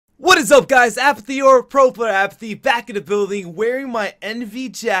What is up, guys? Apathy or Pro Player Apathy back in the building, wearing my Envy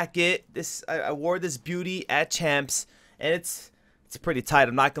jacket. I wore this beauty at Champs, and it's pretty tight,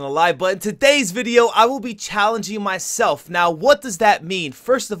 I'm not gonna lie. But in today's video, I will be challenging myself. Now, what does that mean?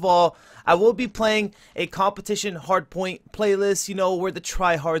 First of all, I will be playing a competition hardpoint playlist, you know, where the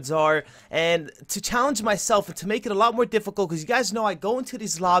tryhards are, and to challenge myself and to make it a lot more difficult, because you guys know I go into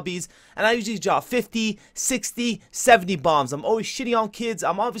these lobbies and I usually drop 50, 60, 70 bombs. I'm always shitting on kids.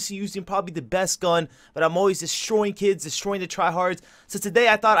 I'm obviously using probably the best gun, but I'm always destroying kids, destroying the tryhards. So today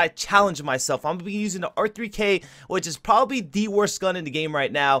I thought I'd challenge myself. I'm gonna be using the R3K, which is probably the worst gun in the game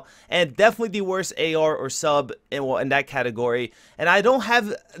right now, and definitely the worst AR or sub in that category. And I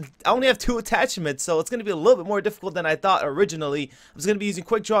only have 2 attachments, so it's going to be a little bit more difficult than I thought originally. I was going to be using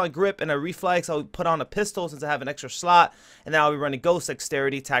quick draw and grip and a reflex. I'll put on a pistol since I have an extra slot, and then I'll be running ghost,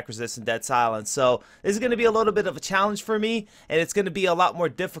 dexterity, attack resist, and dead silence. So this is going to be a little bit of a challenge for me, and it's going to be a lot more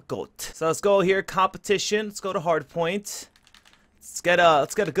difficult. So let's go here, competition. Let's go to hardpoint. Let's get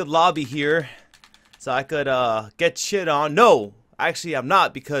a good lobby here, so I could get shit on. No, actually I'm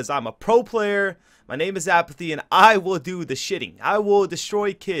not, because I'm a pro player. My name is Apathy, and I will do the shitting. I will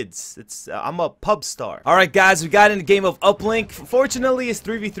destroy kids. I'm a pub star. Alright, guys, we got in the game of Uplink. Fortunately, it's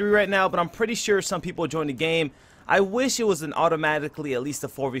 3v3 right now, but I'm pretty sure some people joined the game. I wish it was automatically at least a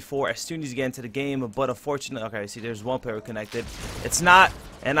 4v4 as soon as you get into the game, but unfortunately, okay, see, there's one player connected. It's not,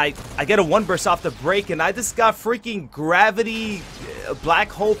 and I get a 1 burst off the break, and I just got freaking gravity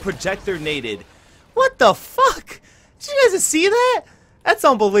black hole projector naded. What the fuck? Did you guys see that? That's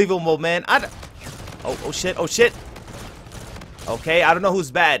unbelievable, man. Oh shit, oh shit. Okay, I don't know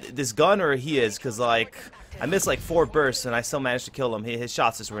who's bad, this gun or he is, because like I missed like 4 bursts and I still managed to kill him. His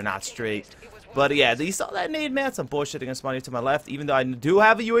shots just were not straight. But yeah, you saw that nade, man. Some bullshit against spawning to my left, even though I do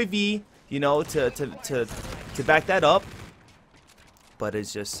have a UAV, you know, to back that up. But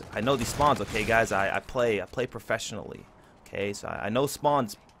it's just, I know these spawns, okay, guys. I play professionally. Okay, so I know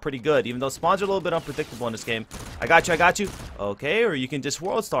spawns pretty good, even though spawns are a little bit unpredictable in this game. I got you. Okay, or you can just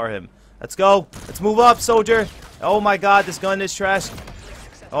world star him. Let's go. Let's move up, soldier. Oh my god, this gun is trash.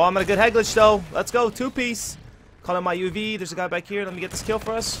 Oh, I'm in a good head glitch though. Let's go, 2-piece. Calling my UV. There's a guy back here. Let me get this kill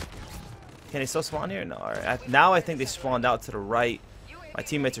for us. Can they still spawn here? No. All right. Now I think they spawned out to the right. My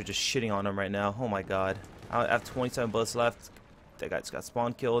teammates are just shitting on them right now. Oh my god. I have 27 bullets left. That guy just got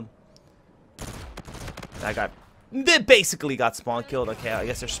spawn killed. That guy basically got spawn killed. Okay, I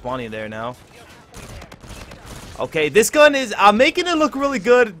guess they're spawning there now. Okay, this gun is, I'm making it look really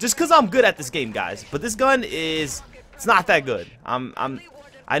good just because I'm good at this game, guys. But this gun is, it's not that good.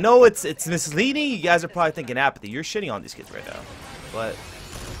 I know it's misleading. You guys are probably thinking, Apathy, you're shitting on these kids right now. But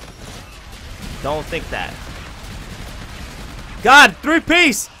don't think that. God,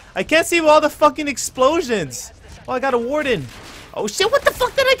 3-piece! I can't see all the fucking explosions. Oh, I got a warden. Oh shit, what the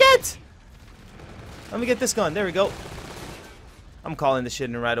fuck did I get? Let me get this gun. There we go. I'm calling this shit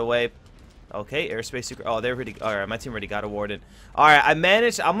in right away. Okay, airspace secret. Oh, they're already. Alright, my team already got awarded. Alright, I'm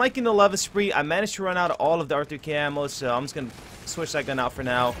like in the 11th spree. I managed to run out of all of the R3K ammo, so I'm just gonna switch that gun out for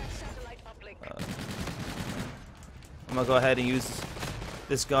now. I'm gonna go ahead and use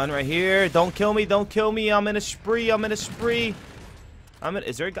this gun right here. Don't kill me, don't kill me. I'm in a spree, is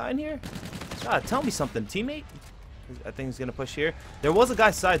there a guy in here? God, tell me something, teammate. I think he's gonna push here. There was a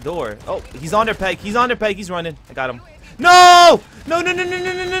guy side door. Oh, he's on their peg. He's running. I got him. No! No!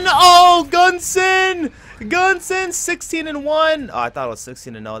 Oh, Gunson! 16-1. Oh, I thought it was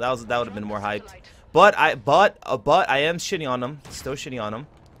 16-0. That would have been more hyped. But I am shitting on him. Still shitting on him.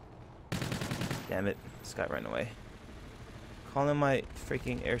 Damn it! This guy ran away. Calling my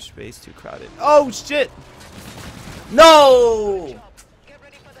freaking airspace too crowded. Oh shit! No!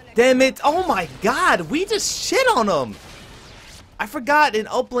 Damn it! Oh my god! We just shit on him. I forgot in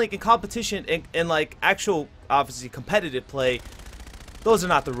uplink and competition and like actual, obviously competitive play, those are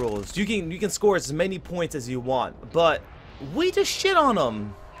not the rules. You can score as many points as you want, but we just shit on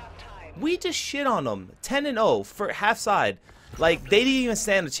them. 10-0 for half side. Like they didn't even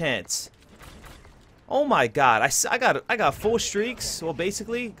stand a chance. Oh my god! I got full streaks. Well,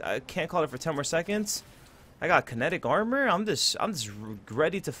 basically, I can't call it for 10 more seconds. I got kinetic armor. I'm just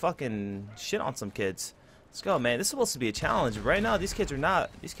ready to fucking shit on some kids. Let's go, man. This is supposed to be a challenge. Right now, these kids are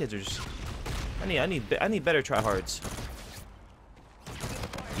not. These kids are just. I need better tryhards.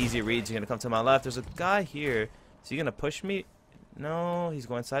 Easy reads. You're gonna come to my left. There's a guy here. Is he gonna push me? No, he's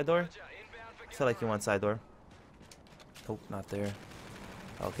going side door. I feel like he went side door. Oh, not there.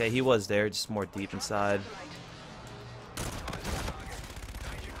 Okay, he was there, just more deep inside.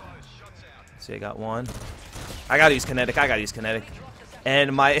 See, I got one. I gotta use kinetic.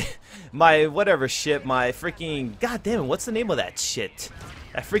 And my whatever shit, my freaking, god damn it, what's the name of that shit?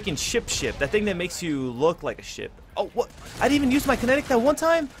 That freaking ship. That thing that makes you look like a ship. Oh, what? I didn't even use my kinetic that one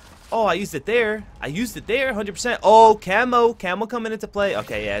time? Oh, I used it there. 100%. Oh, camo coming into play.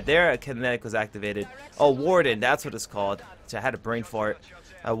 Okay, yeah, there a kinetic was activated. Oh, Warden, that's what it's called. So I had a brain fart.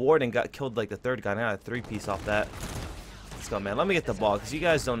 Warden got killed like the third guy. Now I had a 3-piece off that. Let's go, man. Let me get the ball, because you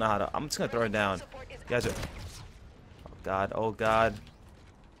guys don't know how to... I'm just going to throw it down. You guys are... Oh, God. Oh, God.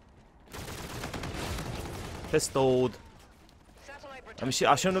 Pistoled. Let me shoot.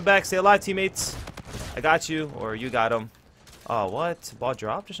 I'll shoot him back. Stay alive, teammates. I got you. Or you got him. Oh, what? Ball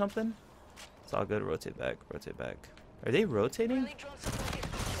dropped or something? It's all good. Rotate back. Rotate back. Are they rotating?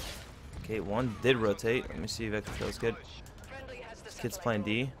 Okay, one did rotate. Let me see if it feels good. This kid's playing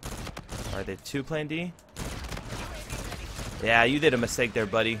D. Are they 2 playing D? Yeah, you did a mistake there,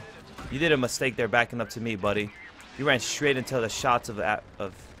 buddy. You did a mistake there backing up to me, buddy. You ran straight into the shots of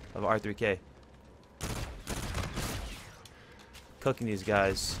R3K. Cooking these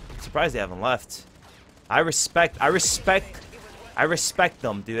guys. Surprised they haven't left. I respect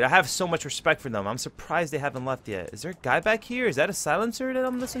them, dude. I have so much respect for them. I'm surprised they haven't left yet. Is there a guy back here? Is that a silencer that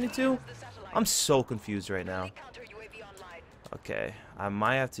I'm listening to? I'm so confused right now. Okay, I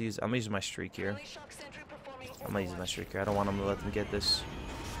might have to use... I'm gonna use my streak here. I don't want them to let them get this.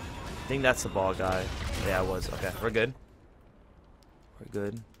 I think that's the ball guy. Yeah, it was. Okay, we're good. We're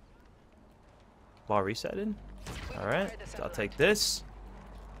good. Ball resetted. Alright, so I'll take this.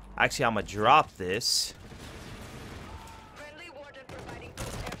 Actually, I'm gonna drop this.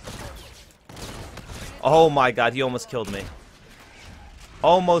 Oh my God, he almost killed me.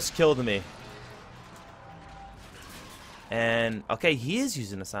 Almost killed me. And, okay, he is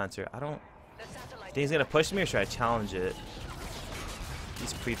using a silencer. I don't... Think he's gonna push me, or should I challenge it?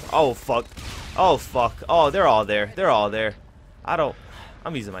 He's oh, fuck. Oh, fuck. Oh, they're all there. They're all there.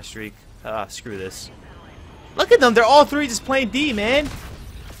 I'm using my streak. Screw this. Look at them. They're all 3 just playing D, man.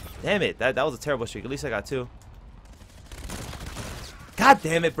 Damn it. That was a terrible streak. At least I got 2. God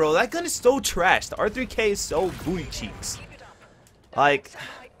damn it, bro. That gun is so trash. The R3K is so booty cheeks. Like,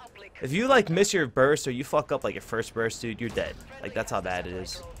 if you, like, miss your burst or you fuck up, like, your first burst, dude, you're dead. Like, that's how bad it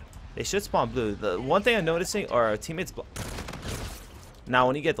is. They should spawn blue. The one thing I'm noticing are our teammates... Now,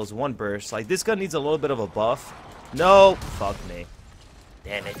 when you get those 1 bursts, like, this gun needs a little bit of a buff. No. Fuck me.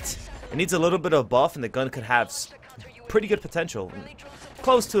 Damn it. It needs a little bit of buff, and the gun could have pretty good potential.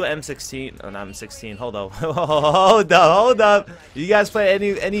 Close to an M16. Oh, not M16. Hold up. Hold up. You guys play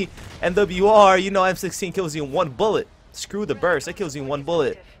any MWR, you know M16 kills you in 1 bullet. Screw the burst. It kills you in 1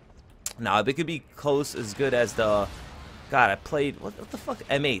 bullet. Now, if it could be close as good as the... God, I played... What the fuck?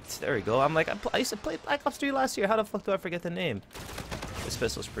 M8. There we go. I'm like... I used to play Black Ops 3 last year. How the fuck do I forget the name? This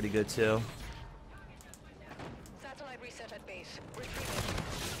pistol's pretty good, too.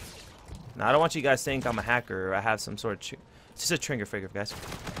 Now, I don't want you guys to think I'm a hacker or I have some sort of... It's just a trigger finger, guys.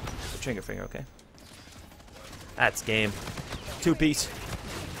 A trigger finger, okay? That's game. 2-piece.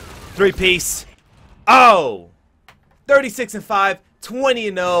 3-piece. Oh! 36-5.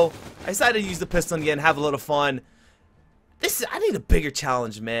 20-0. I decided to use the pistol again, have a little fun. I need a bigger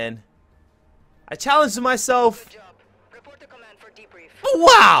challenge, man. I challenged myself. But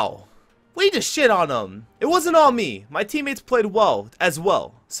wow! We just shit on them. It wasn't all me. My teammates played well as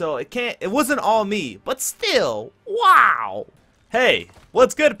well. So it wasn't all me. But still, wow. Hey,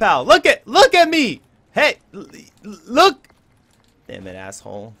 what's good, pal? Look at me. Hey, look. Damn it,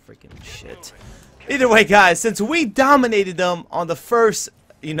 asshole. Freaking shit. Either way, guys, since we dominated them on the first,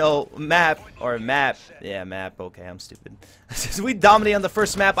 you know, map. Yeah, map. Okay, I'm stupid. Since we dominated on the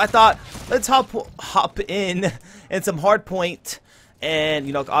first map, I thought, let's hop in some hardpoint. And,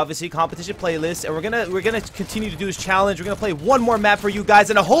 you know, obviously competition playlist, and we're gonna continue to do this challenge. We're gonna play 1 more map for you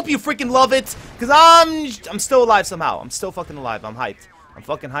guys, and I hope you freaking love it, because I'm still alive somehow. I'm still fucking alive. I'm hyped. I'm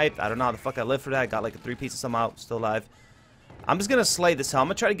fucking hyped. I don't know how the fuck I live for that. I got like a 3-piece somehow. Still alive. I'm just gonna slay this hell. I'm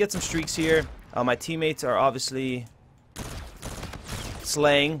gonna try to get some streaks here. My teammates are obviously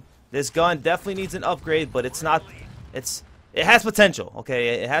slaying. This gun definitely needs an upgrade, but it's not. It has potential. Okay,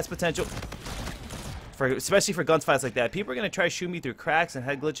 it has potential. Especially for gunfights like that. People are going to try to shoot me through cracks and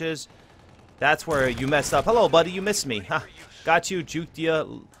head glitches. That's where you messed up. Hello, buddy. You missed me. Ha. Got you. Juked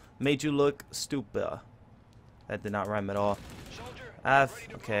you. Made you look stupid. That did not rhyme at all.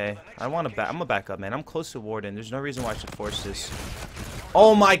 Okay. I'm going to back up, man. I'm close to Warden. There's no reason why I should force this.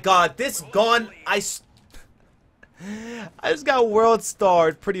 Oh, my God. This gun, I just got world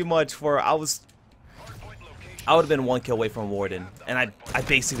starred pretty much for... I would have been 1 kill away from Warden. And I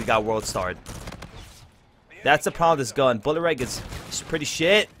basically got world starred. That's the problem with this gun. Bullet reg is pretty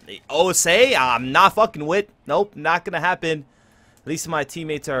shit. OSA, I'm not fucking with. Nope, not gonna happen. At least my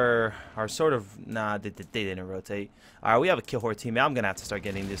teammates are sort of... Nah, they didn't rotate. Alright, we have a kill horde teammate. I'm gonna have to start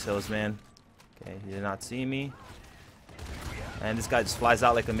getting these hills, man. Okay, he did not see me. And this guy just flies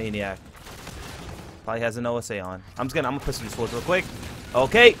out like a maniac. Probably has an OSA on. I'm gonna pistol these fools real quick.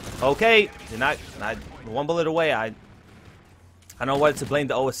 Okay, okay. Did not one bullet away. I don't know whether to blame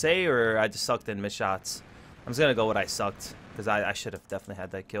the OSA or I just sucked in missed shots. I'm just gonna go with I sucked. Because I should have definitely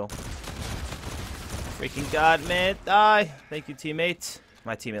had that kill. Freaking god, man. Die. Thank you, teammate.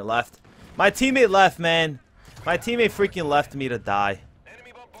 My teammate left. My teammate left, man. My teammate freaking left me to die.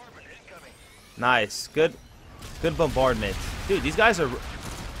 Nice. Good bombardment. Dude, these guys are...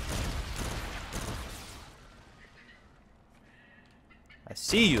 I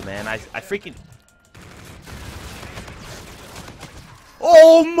see you, man. I freaking...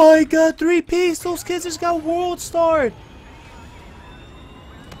 Oh my god, 3-piece. Those kids just got world starred.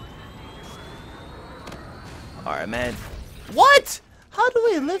 Alright, man. What? How do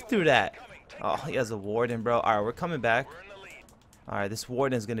we live through that? Oh, he has a warden, bro. Alright, we're coming back. Alright, this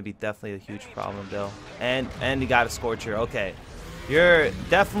warden is going to be definitely a huge problem, though. And he got a scorcher. Okay. You're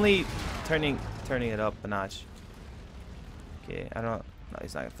definitely turning it up a notch. Okay, I don't... No,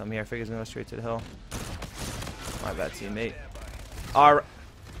 he's not going to come here. I figure he's going to go straight to the hill. My bad, teammate. Alright.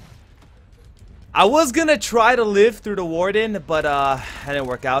 I was gonna try to live through the warden, but that didn't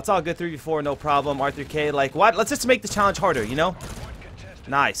work out. It's all good. 3v4, no problem. R3K, like what? Let's just make the challenge harder, you know?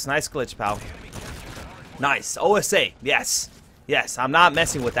 Nice glitch, pal. Nice. OSA. Yes. Yes, I'm not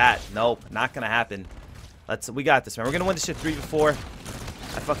messing with that. Nope, not gonna happen. We got this, man. We're gonna win this shit 3v4.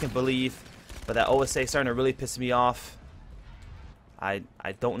 I fucking believe. But that OSA starting to really piss me off. I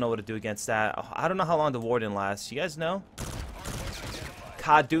don't know what to do against that. Oh, I don't know how long the warden lasts. You guys know?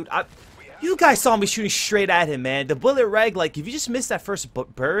 God, dude, you guys saw me shooting straight at him, man. The bullet reg, like, if you just miss that first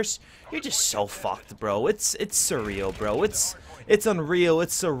burst, you're just so fucked, bro. It's surreal, bro. It's unreal.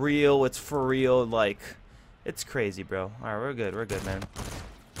 It's surreal. It's for real. Like, it's crazy, bro. All right, we're good. We're good, man.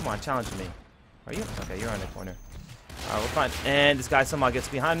 Come on, challenge me. Are you? Okay, you're on the corner. All right, we're fine. And this guy somehow gets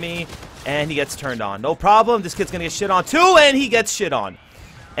behind me, and he gets turned on. No problem. This kid's gonna get shit on too, and he gets shit on.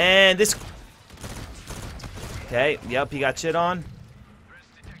 And this. Okay. Yep, he got shit on.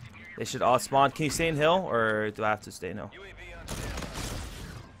 They should all spawn. Can you stay in hill, or do I have to stay in hill?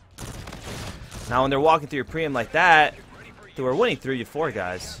 Now, when they're walking through your preem like that, dude, we're winning 3-4,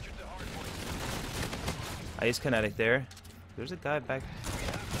 guys. I use kinetic there. There's a guy back.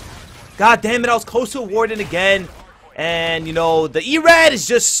 God damn it, I was close to a warden again. And, you know, the E-Rad is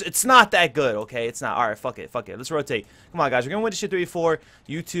just, it's not that good, okay? It's not. Alright, fuck it. Let's rotate. Come on, guys. We're going to win this shit 3-4.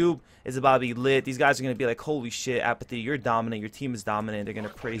 YouTube is about to be lit. These guys are going to be like, holy shit, Apathy, you're dominant. Your team is dominant. They're going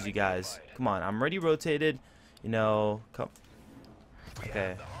to praise you guys. Come on. I'm already rotated. You know, come.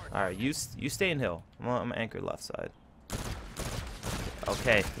 Okay. Alright, you stay in hill. I'm going to anchor left side.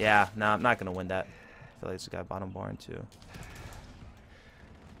 Okay. Yeah. No, I'm not going to win that. I feel like this guy bottom barn, too.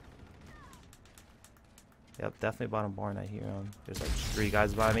 Yep, definitely bottom barn. I hear him. There's like 3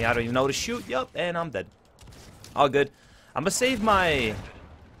 guys behind me. I don't even know to shoot. Yep, and I'm dead. All good. I'm gonna save my...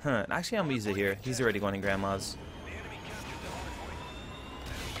 Actually, I'm gonna use it here. He's already going in grandma's.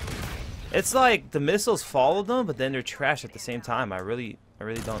 It's like the missiles follow them, but then they're trash at the same time. I really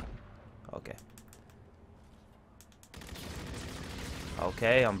don't... Okay.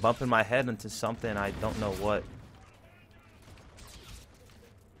 Okay, I'm bumping my head into something. I don't know what.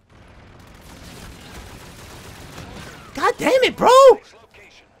 God damn it, bro!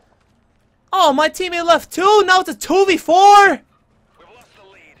 Oh, my teammate left too. Now it's a 2v4.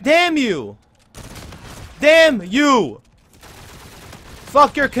 Damn you! Damn you!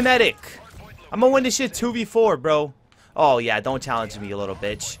 Fuck your kinetic. I'm gonna win this shit 2v4, bro. Oh yeah, don't challenge me, you little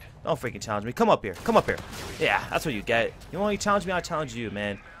bitch. Don't freaking challenge me. Come up here. Come up here. Yeah, that's what you get. You want to challenge me? I'll challenge you,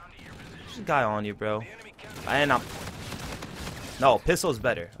 man. There's a guy on you, bro. And I'm... No, pistol's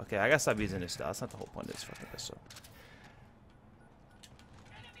better. Okay, I gotta stop using this stuff. That's not the whole point of this fucking pistol.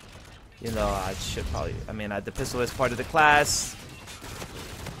 You know, I should probably... I mean, the pistol is part of the class.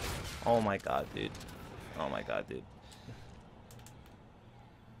 Oh my god, dude. Oh my god, dude.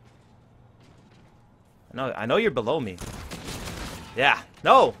 I know you're below me. Yeah.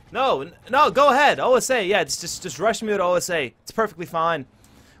 No, go ahead. OSA. Yeah, just rush me with OSA. It's perfectly fine.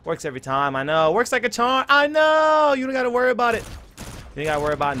 Works every time. I know. Works like a charm. I know. You don't gotta worry about it. You don't gotta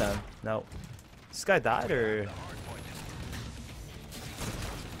worry about none. No. This guy died, or...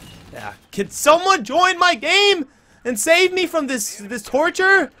 Yeah. Can someone join my game and save me from this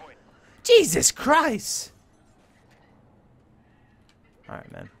torture? Jesus Christ. Alright,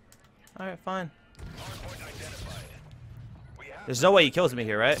 man. Alright, fine. There's no way he kills me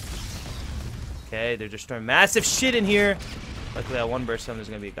here, right? Okay, they're just throwing massive shit in here. Luckily, I one burst him. There's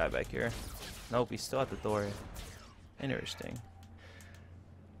gonna be a guy back here. Nope, he's still at the door. Interesting.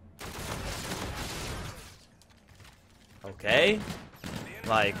 Okay.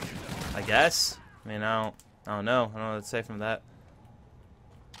 Like, I guess. I mean, I don't know. I don't know what to say from that.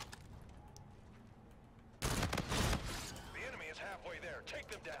 The enemy is halfway there. Take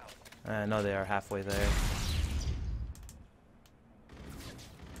them down. I know they are halfway there.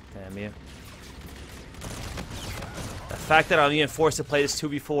 Damn you. The fact that I'm being forced to play this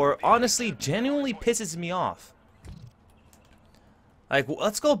 2v4 honestly genuinely pisses me off. Like,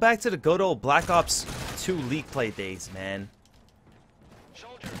 let's go back to the good old Black Ops 2 League play days, man.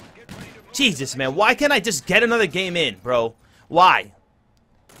 Jesus, man. Why can't I just get another game in, bro? Why?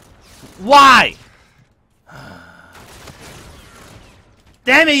 Why?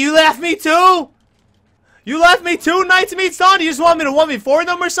 Damn it, you left me too? You left me too, Knights Meets Dawn? You just want me to 1v4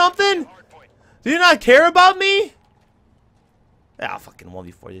 them or something? Do you not care about me? Yeah, I'll fucking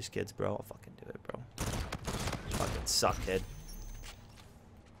 1v4 these kids, bro. I'll fucking do it, bro. Fucking suck, kid.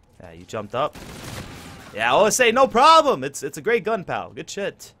 Yeah, you jumped up. Yeah, I always say no problem. It's a great gun, pal. Good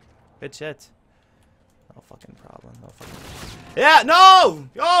shit. Good shit. No fucking problem. No fucking. Yeah, no!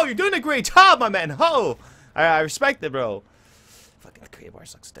 Oh, you're doing a great job, my man. Oh, I respect it, bro. Fucking K-bar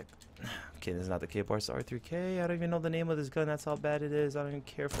sucks dick. I'm kidding. It's not the K-bar. It's R3K. I don't even know the name of this gun. That's how bad it is. I don't even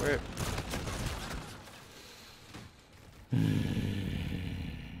care for it.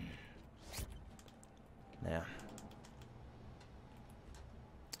 Yeah.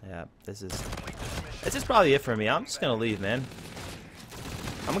 Yeah, this is probably it for me. I'm just gonna leave, man.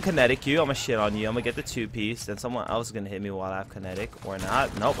 I'm gonna kinetic you. I'm gonna shit on you. I'm gonna get the 2-piece. Then someone else is gonna hit me while I have kinetic. Or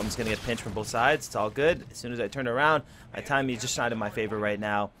not. Nope, I'm just gonna get pinched from both sides. It's all good. As soon as I turn around, my timing is just not in my favor right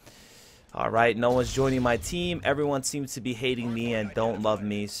now. Alright, no one's joining my team. Everyone seems to be hating me and don't love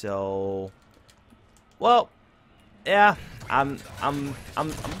me, so well, yeah, I'm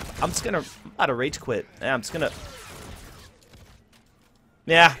just gonna I'm about to rage quit. Yeah, I'm just gonna.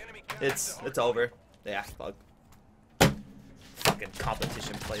 Yeah, it's over. Yeah, fuck. Fucking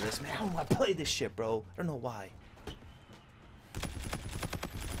competition playlist, man. I don't want to play this shit, bro. I don't know why.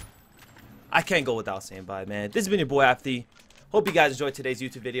 I can't go without saying bye, man. This has been your boy Apathy. Hope you guys enjoyed today's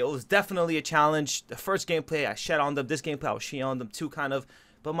YouTube video. It was definitely a challenge. The first gameplay, I shat on them. This gameplay, I was shitting on them too, kind of.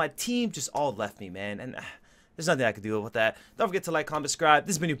 But my team just all left me, man. And there's nothing I can do with that. Don't forget to like, comment, subscribe.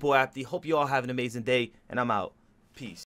 This has been your boy Apathy. Hope you all have an amazing day. And I'm out. Peace.